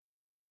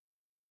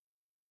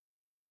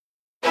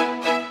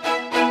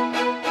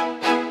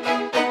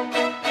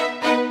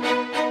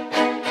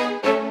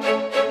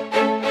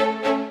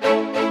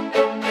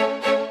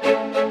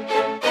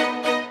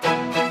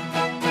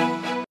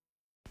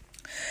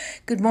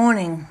Good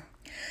morning.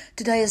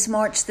 Today is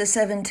March the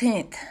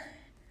 17th,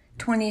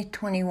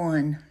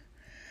 2021.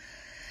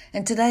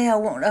 And today I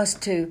want us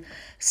to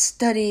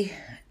study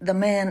the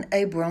man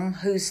Abram,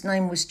 whose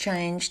name was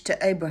changed to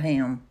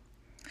Abraham.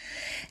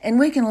 And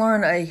we can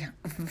learn a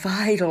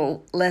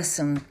vital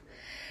lesson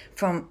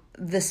from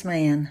this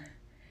man.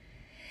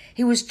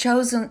 He was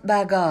chosen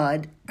by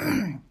God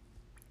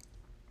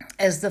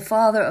as the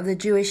father of the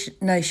Jewish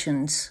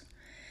nations.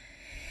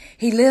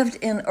 He lived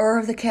in Ur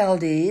of the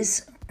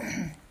Chaldees,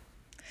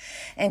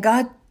 and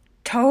God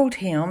told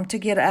him to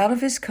get out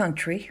of his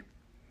country,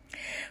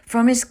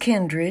 from his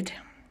kindred,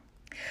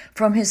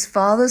 from his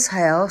father's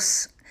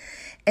house,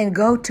 and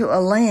go to a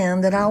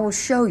land that I will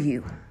show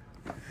you.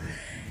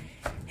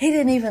 He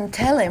didn't even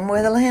tell him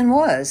where the land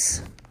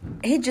was.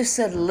 He just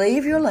said,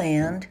 leave your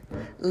land,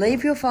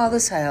 leave your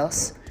father's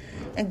house,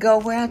 and go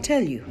where I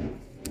tell you.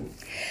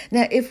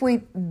 Now, if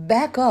we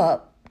back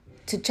up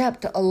to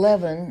chapter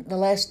 11, the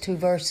last two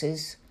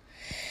verses,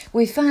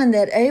 we find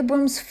that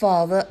Abram's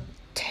father,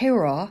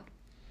 Terah,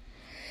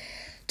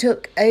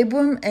 took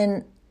Abram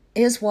and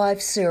his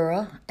wife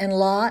Sarah and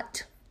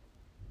Lot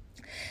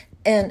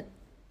and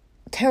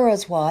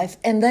Terah's wife,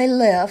 and they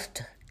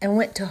left and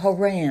went to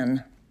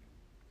Haran,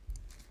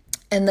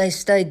 and they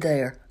stayed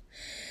there.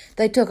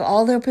 They took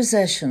all their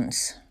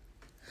possessions.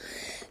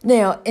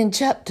 Now, in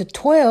chapter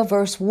 12,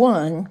 verse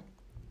 1,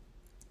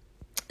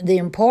 the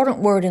important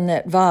word in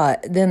that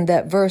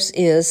verse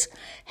is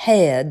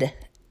had,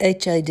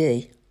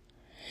 H-A-D.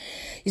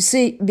 You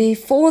see,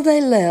 before they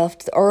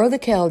left Ur of the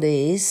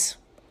Chaldees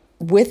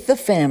with the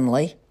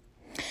family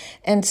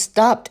and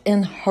stopped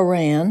in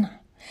Haran,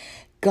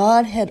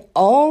 God had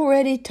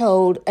already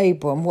told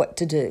Abram what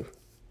to do.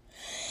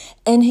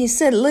 And he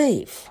said,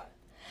 leave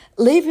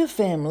your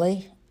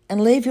family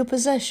and leave your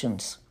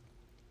possessions.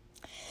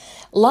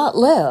 Lot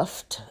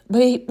left,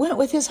 but he went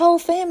with his whole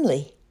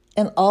family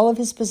and all of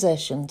his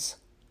possessions.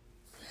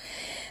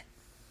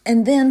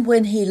 And then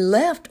when he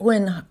left,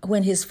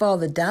 when his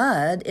father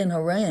died in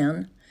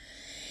Haran,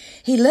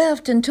 he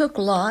left and took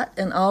Lot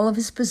and all of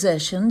his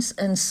possessions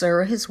and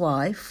Sarah his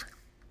wife,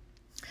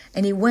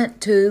 and he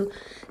went to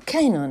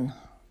Canaan,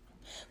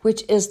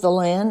 which is the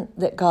land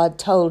that God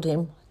told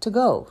him to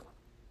go.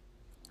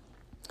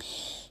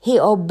 He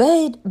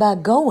obeyed by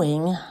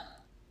going,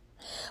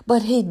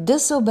 but he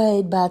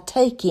disobeyed by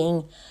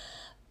taking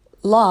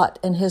Lot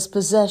and his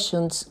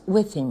possessions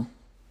with him.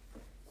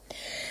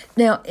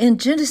 Now, in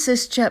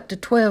Genesis chapter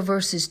 12,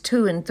 verses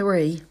 2 and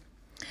 3,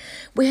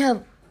 we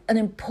have an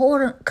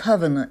important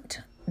covenant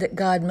that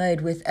God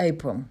made with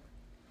Abram.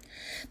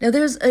 Now,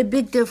 there's a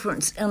big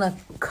difference in a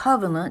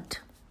covenant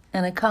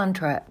and a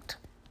contract.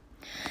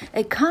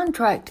 A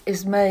contract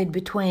is made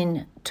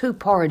between two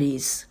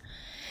parties.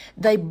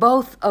 They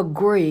both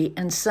agree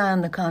and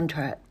sign the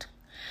contract.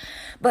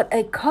 But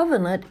a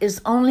covenant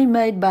is only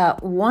made by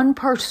one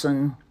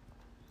person,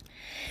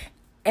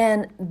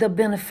 and the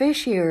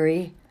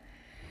beneficiary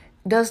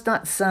does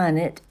not sign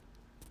it,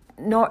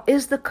 nor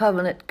is the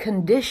covenant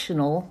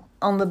conditional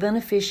on the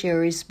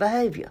beneficiary's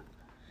behavior.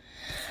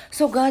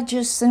 So God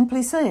just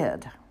simply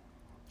said,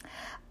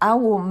 I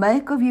will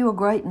make of you a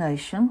great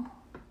nation.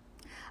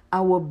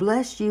 I will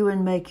bless you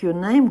and make your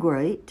name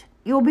great.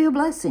 You'll be a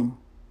blessing.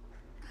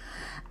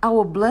 I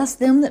will bless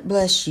them that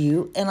bless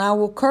you, and I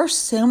will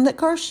curse them that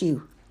curse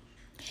you.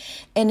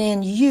 And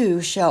in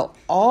you shall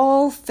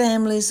all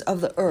families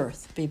of the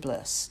earth be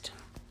blessed.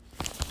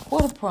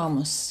 What a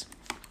promise.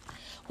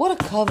 What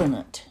a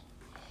covenant.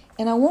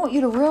 And I want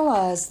you to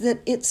realize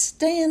that it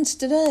stands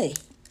today.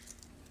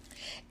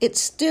 It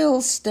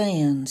still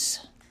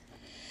stands.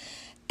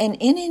 And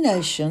any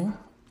nation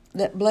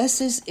that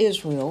blesses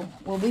Israel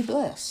will be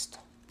blessed.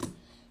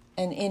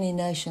 And any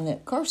nation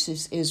that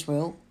curses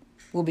Israel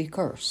will be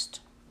cursed.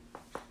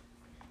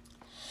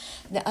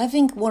 Now, I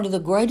think one of the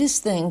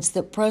greatest things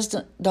that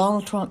President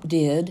Donald Trump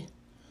did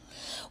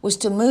was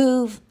to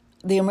move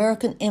the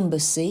American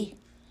embassy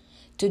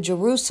to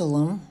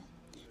Jerusalem,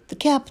 the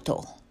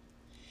capital.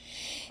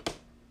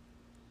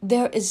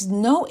 There is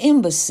no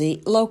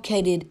embassy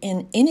located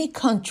in any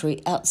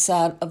country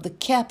outside of the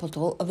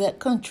capital of that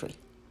country.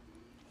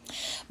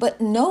 But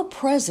no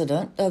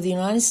president of the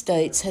United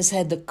States has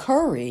had the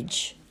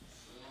courage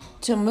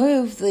to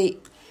move the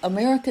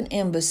American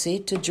embassy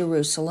to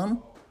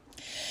Jerusalem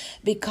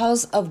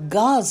because of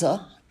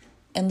Gaza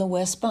and the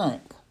West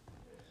Bank.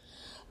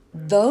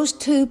 Those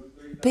two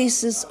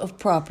pieces of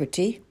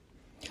property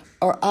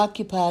are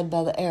occupied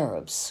by the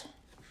Arabs.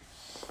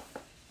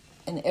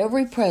 And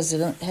every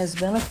president has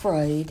been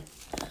afraid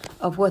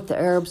of what the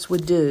Arabs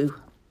would do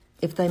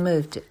if they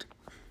moved it.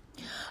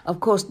 Of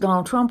course,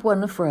 Donald Trump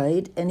wasn't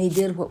afraid, and he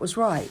did what was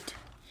right.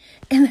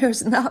 And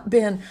there's not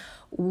been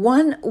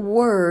one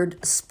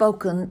word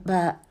spoken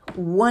by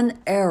one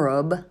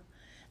Arab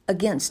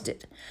against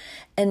it.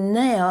 And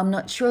now, I'm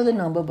not sure the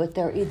number, but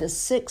there are either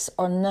 6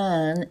 or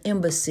 9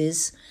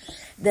 embassies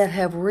that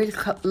have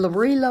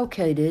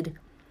relocated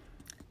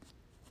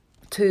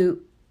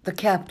to the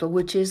capital,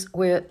 which is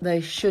where they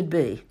should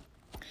be.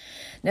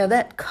 Now,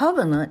 that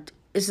covenant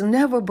is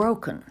never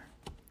broken.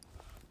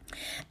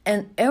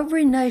 And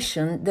every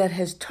nation that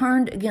has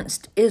turned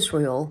against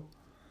Israel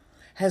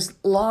has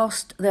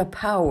lost their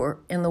power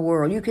in the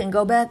world. You can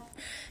go back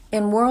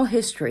in world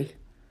history.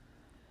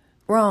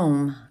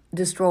 Rome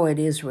destroyed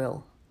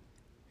Israel.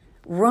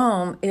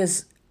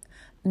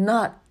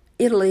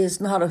 Italy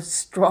is not a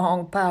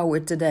strong power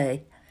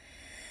today.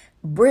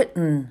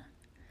 Britain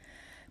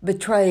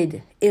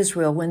betrayed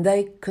Israel when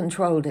they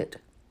controlled it,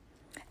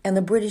 and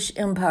the British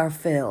Empire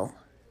fell.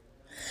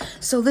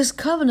 So this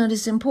covenant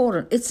is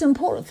important. It's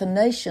important for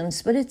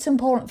nations, but it's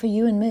important for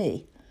you and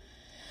me.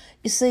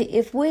 You see,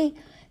 if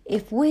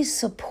we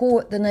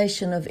support the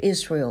nation of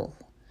Israel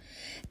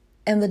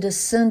and the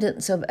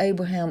descendants of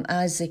Abraham,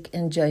 Isaac,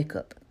 and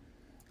Jacob,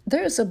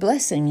 there's a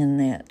blessing in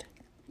that.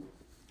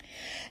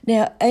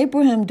 Now,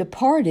 Abraham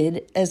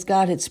departed as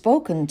God had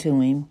spoken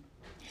to him,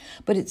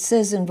 but it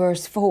says in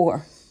verse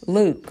 4,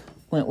 Luke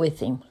went with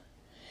him.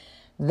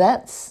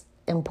 That's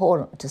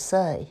important to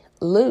say.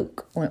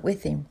 Luke went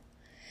with him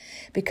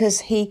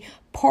because he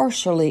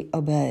partially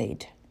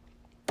obeyed.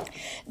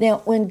 Now,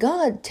 when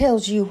God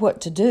tells you what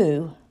to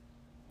do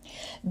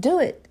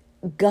it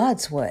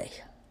God's way.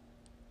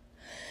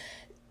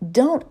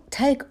 Don't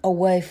take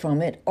away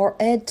from it or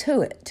add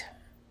to it.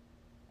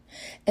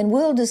 And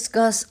we'll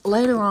discuss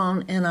later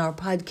on in our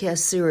podcast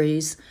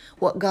series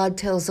what God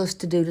tells us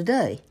to do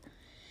today.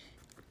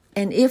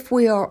 And if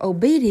we are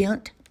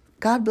obedient,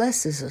 God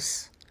blesses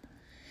us.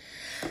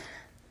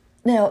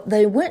 Now,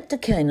 they went to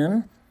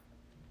Canaan,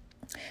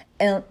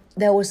 and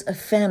there was a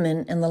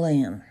famine in the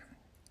land.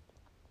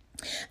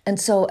 And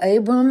so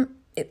Abram,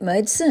 it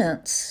made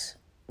sense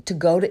to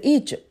go to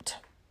Egypt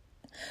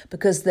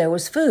because there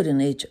was food in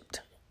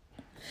Egypt.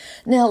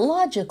 Now,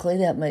 logically,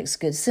 that makes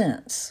good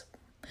sense.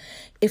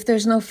 If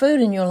there's no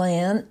food in your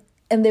land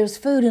and there's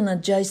food in an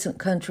adjacent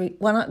country,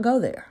 why not go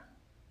there?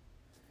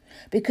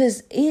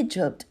 Because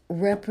Egypt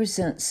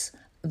represents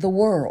the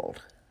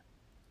world.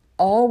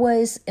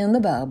 Always in the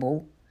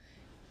Bible,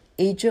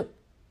 Egypt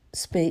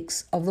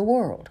speaks of the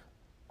world.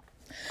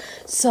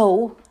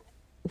 So,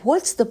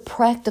 what's the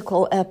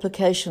practical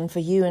application for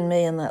you and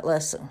me in that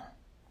lesson?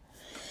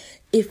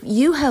 If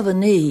you have a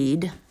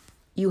need,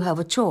 you have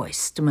a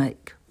choice to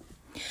make.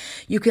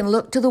 You can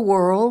look to the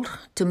world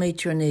to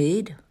meet your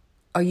need,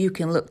 or you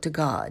can look to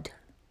God.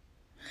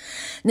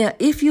 Now,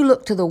 if you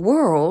look to the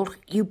world,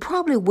 you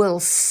probably will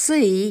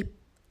see,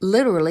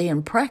 literally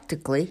and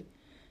practically,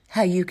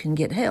 how you can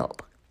get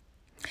help.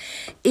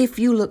 If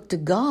you look to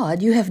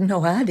God, you have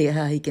no idea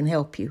how He can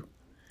help you.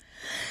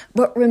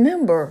 But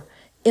remember,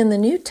 in the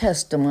New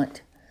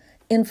Testament,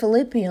 in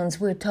Philippians,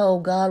 we're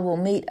told God will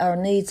meet our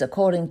needs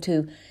according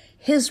to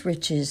His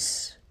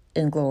riches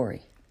in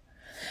glory.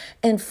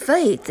 And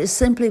faith is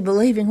simply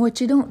believing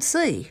what you don't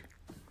see.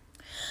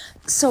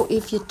 So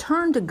if you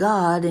turn to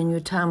God in your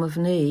time of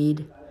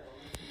need,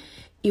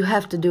 you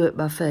have to do it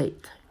by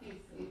faith.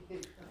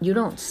 You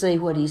don't see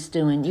what He's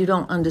doing. You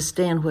don't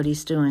understand what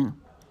He's doing.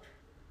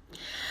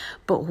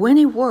 But when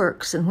He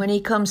works and when He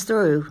comes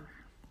through,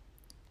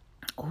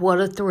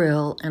 what a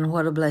thrill and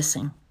what a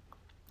blessing.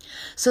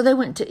 So they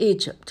went to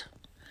Egypt.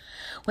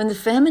 When the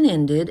famine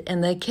ended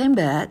and they came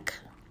back,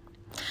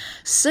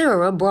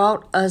 Sarah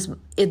brought an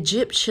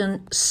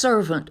Egyptian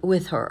servant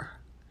with her.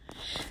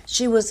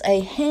 She was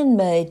a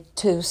handmaid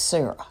to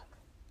Sarah.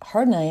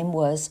 Her name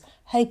was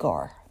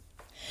Hagar.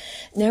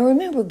 Now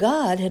remember,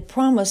 God had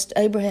promised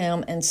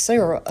Abraham and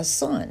Sarah a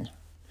son.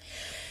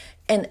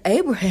 And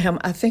Abraham,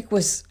 I think,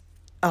 was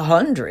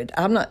 100.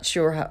 I'm not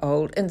sure how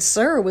old. And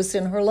Sarah was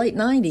in her late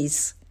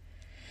 90s.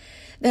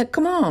 Now,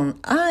 come on.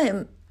 I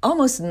am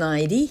almost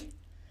 90.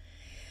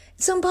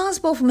 It's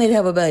impossible for me to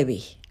have a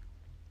baby.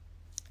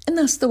 And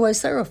that's the way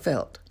Sarah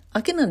felt.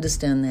 I can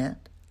understand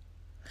that.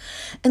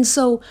 And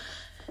so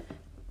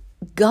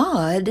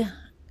God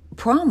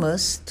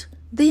promised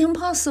the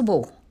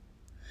impossible.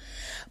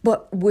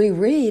 But we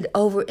read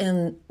over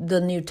in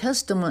the New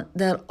Testament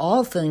that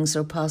all things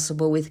are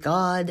possible with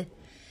God.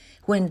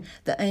 When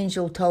the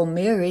angel told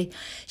Mary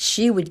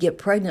she would get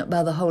pregnant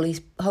by the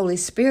Holy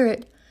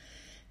Spirit,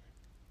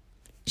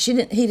 he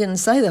didn't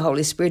say the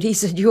Holy Spirit. He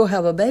said, "You'll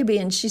have a baby."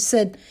 And she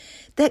said,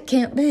 "That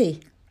can't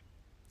be.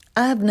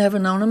 I've never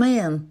known a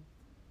man."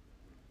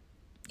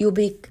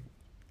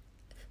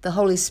 The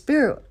Holy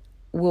Spirit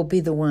will be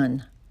the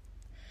one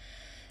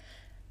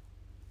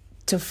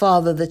to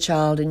father the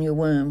child in your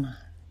womb.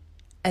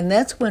 And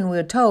that's when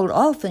we're told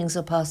all things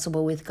are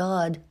possible with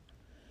God.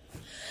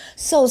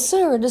 So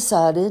Sarah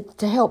decided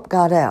to help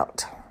God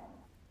out.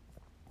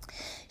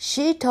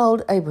 She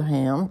told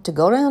Abraham to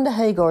go down to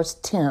Hagar's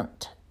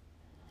tent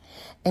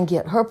and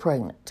get her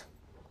pregnant.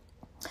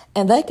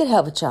 And they could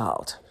have a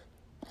child.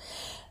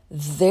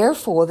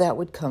 Therefore, that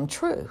would come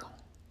true.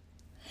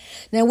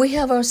 Now we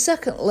have our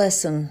second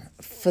lesson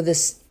for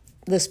this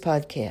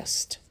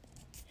podcast.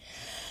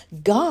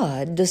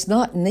 God does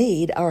not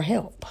need our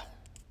help.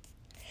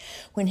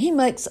 When He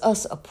makes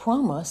us a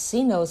promise,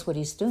 He knows what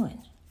He's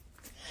doing.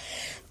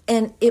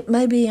 And it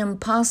may be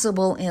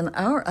impossible in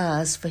our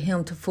eyes for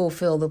Him to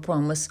fulfill the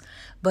promise,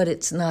 but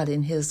it's not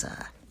in His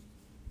eye.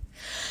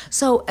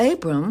 So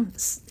Abram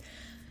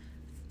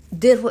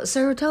did what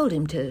Sarah told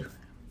him to.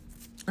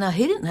 Now,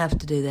 he didn't have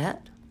to do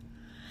that.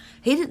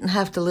 He didn't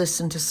have to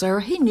listen to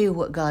Sarah. He knew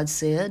what God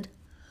said.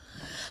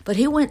 But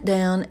he went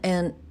down,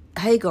 and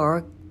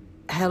Hagar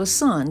had a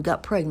son,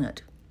 got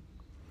pregnant.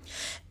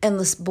 And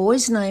this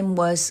boy's name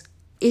was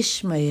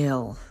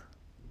Ishmael.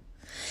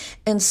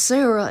 And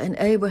Sarah and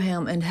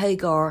Abraham and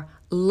Hagar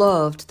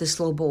loved this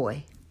little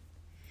boy.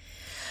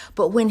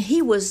 But when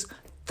he was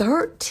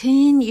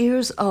 13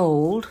 years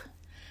old,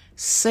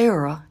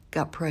 Sarah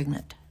got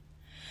pregnant.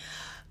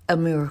 A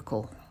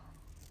miracle.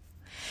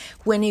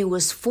 When he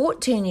was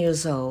 14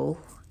 years old,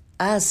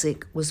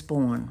 Isaac was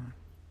born.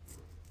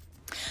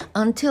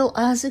 Until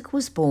Isaac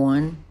was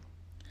born,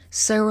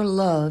 Sarah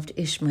loved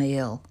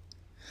Ishmael.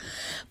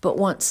 But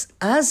once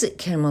Isaac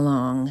came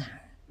along,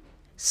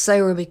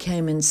 Sarah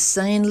became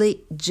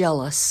insanely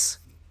jealous.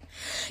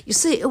 You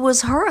see, it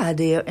was her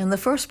idea in the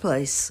first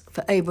place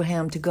for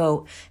Abraham to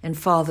go and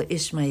father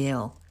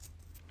Ishmael.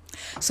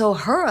 So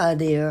her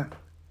idea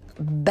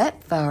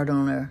backfired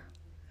on her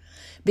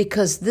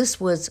because this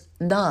was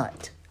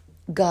not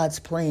God's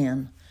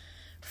plan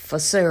for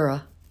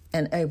Sarah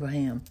and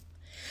Abraham.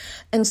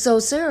 And so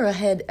Sarah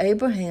had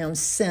Abraham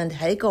send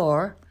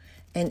Hagar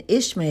and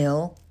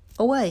Ishmael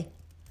away.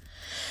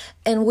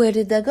 And where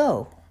did they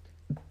go?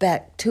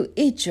 Back to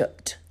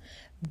Egypt,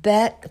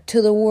 back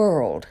to the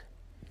world.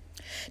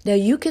 Now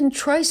you can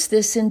trace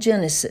this in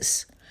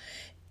Genesis.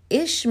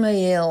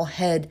 Ishmael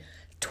had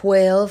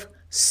 12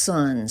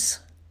 sons.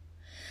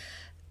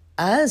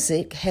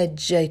 Isaac had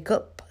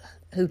Jacob,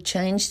 who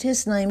changed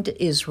his name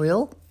to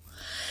Israel,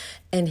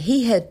 and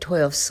he had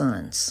 12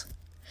 sons.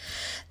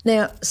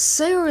 Now,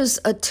 Sarah's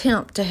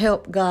attempt to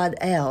help God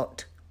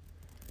out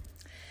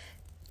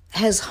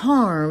has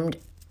harmed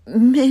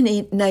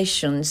many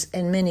nations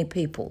and many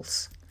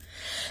peoples,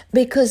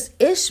 because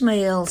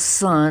Ishmael's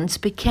sons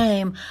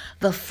became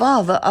the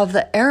father of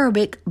the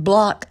Arabic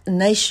bloc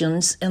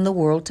nations in the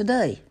world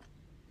today.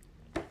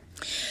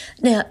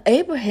 Now,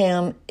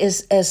 Abraham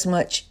is as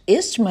much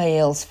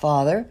Ishmael's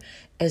father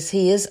as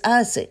he is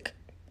Isaac.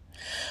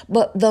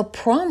 But the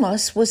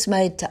promise was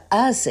made to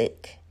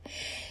Isaac.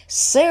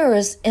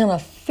 Sarah's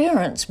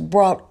interference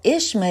brought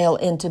Ishmael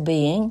into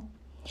being,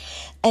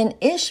 and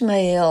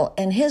Ishmael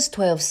and his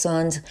 12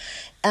 sons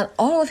and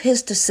all of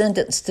his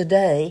descendants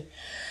today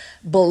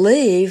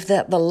believe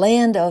that the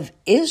land of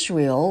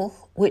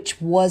Israel, which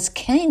was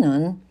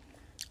Canaan,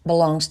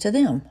 belongs to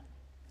them.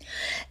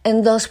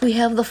 And thus we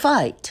have the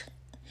fight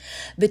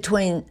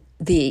between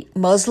the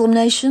Muslim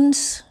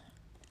nations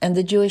and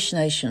the Jewish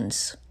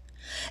nations.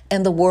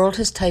 And the world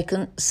has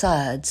taken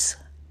sides.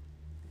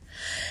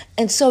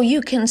 And so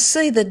you can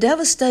see the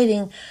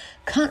devastating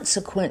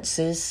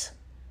consequences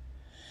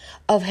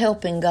of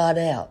helping God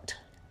out.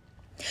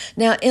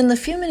 Now, in the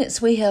few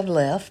minutes we have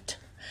left,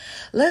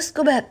 let's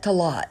go back to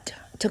Lot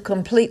to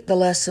complete the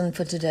lesson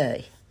for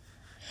today.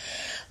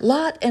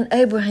 Lot and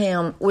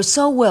Abraham were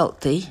so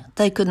wealthy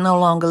they could no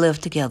longer live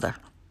together.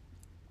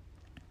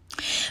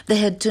 They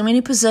had too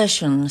many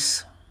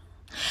possessions,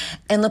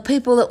 and the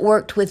people that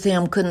worked with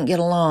them couldn't get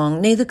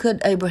along. Neither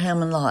could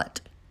Abraham and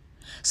Lot.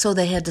 So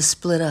they had to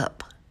split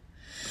up.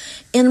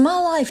 In my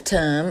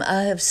lifetime,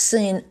 I have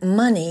seen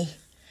money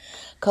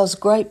cause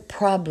great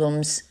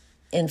problems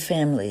in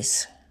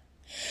families.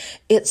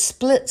 It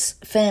splits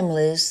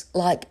families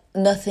like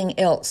nothing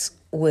else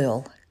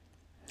will.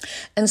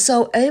 And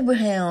so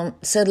Abraham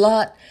said,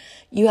 Lot,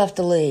 you have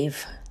to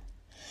leave.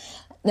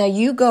 Now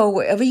you go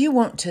wherever you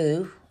want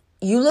to.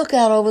 You look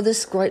out over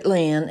this great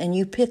land and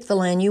you pick the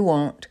land you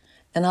want,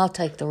 and I'll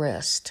take the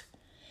rest.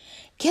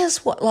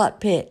 Guess what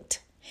Lot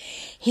picked?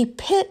 He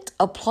picked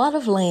a plot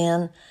of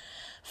land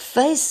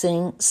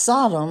facing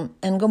Sodom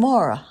and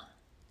Gomorrah,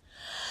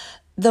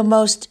 the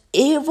most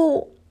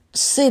evil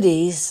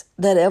cities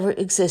that ever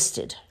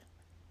existed.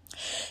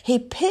 He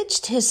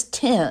pitched his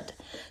tent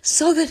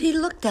so that he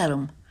looked at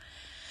them,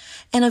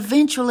 and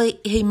eventually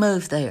he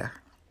moved there.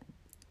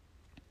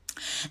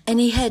 And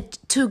he had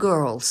 2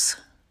 girls.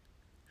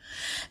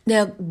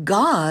 Now,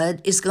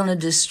 God is going to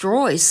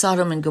destroy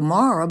Sodom and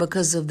Gomorrah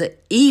because of the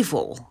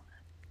evil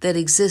that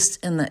exists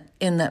in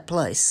that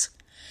place.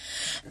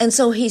 And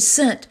so he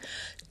sent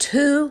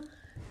 2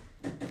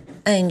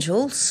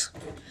 angels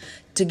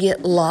to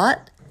get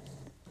Lot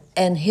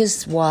and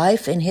his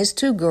wife and his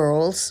 2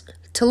 girls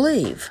to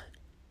leave.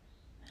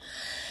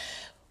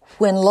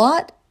 When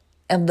Lot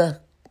and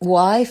the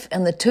wife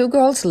and the 2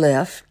 girls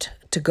left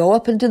to go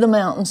up into the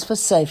mountains for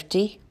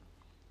safety,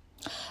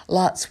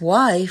 Lot's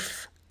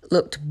wife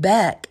looked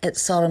back at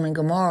Sodom and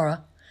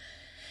Gomorrah,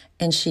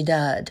 and she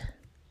died.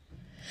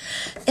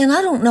 And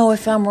I don't know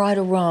if I'm right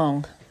or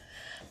wrong,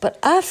 but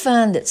I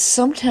find that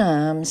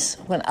sometimes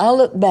when I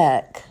look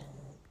back,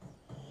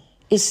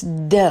 it's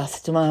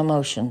death to my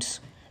emotions.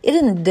 It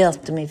isn't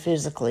death to me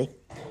physically,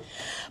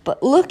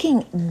 but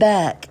looking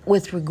back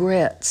with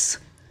regrets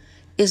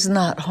is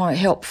not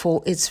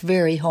helpful. It's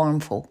very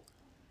harmful.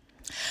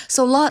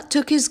 So Lot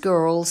took his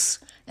girls,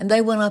 and they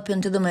went up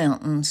into the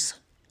mountains.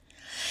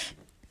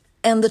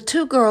 And the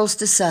 2 girls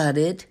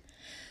decided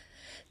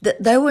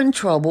that they were in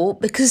trouble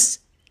because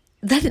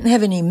they didn't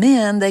have any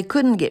men. They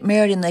couldn't get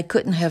married and they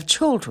couldn't have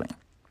children.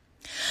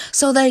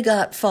 So they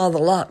got Father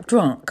Lot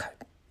drunk.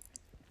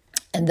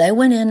 And they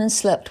went in and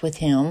slept with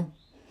him.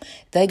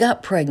 They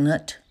got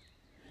pregnant.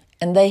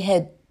 And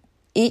they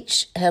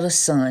each had a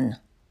son.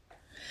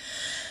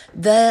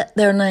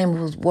 Their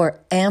names were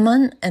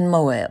Ammon and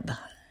Moab.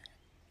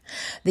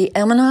 The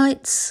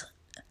Ammonites,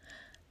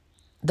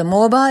 the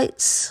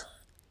Moabites,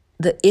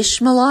 the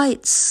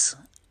Ishmaelites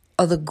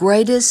are the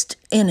greatest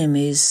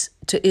enemies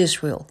to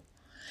Israel.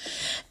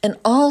 And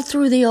all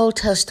through the Old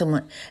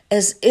Testament,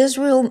 as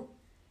Israel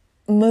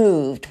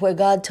moved where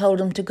God told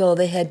them to go,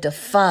 they had to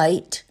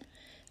fight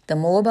the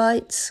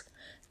Moabites,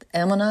 the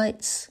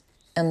Ammonites,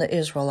 and the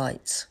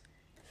Israelites.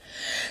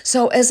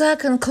 So as I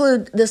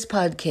conclude this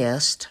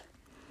podcast,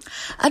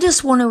 I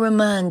just want to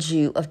remind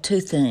you of two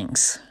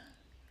things.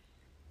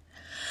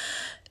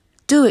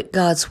 Do it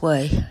God's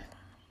way,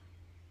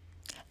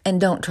 and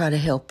don't try to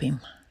help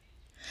Him.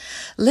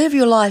 Live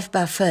your life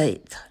by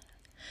faith,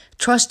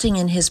 trusting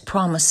in His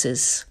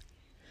promises,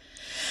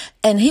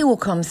 and He will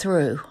come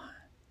through.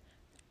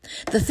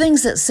 The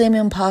things that seem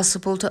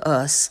impossible to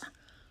us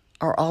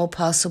are all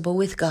possible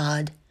with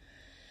God.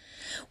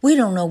 We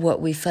don't know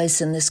what we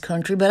face in this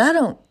country, but I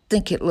don't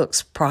think it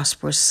looks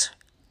prosperous.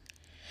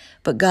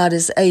 But God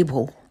is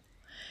able.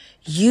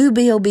 You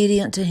be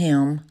obedient to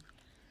Him.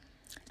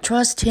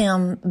 Trust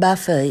Him by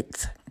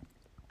faith,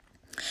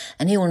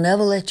 and He will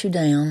never let you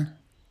down.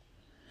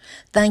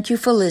 Thank you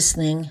for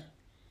listening.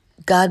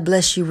 God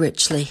bless you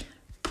richly.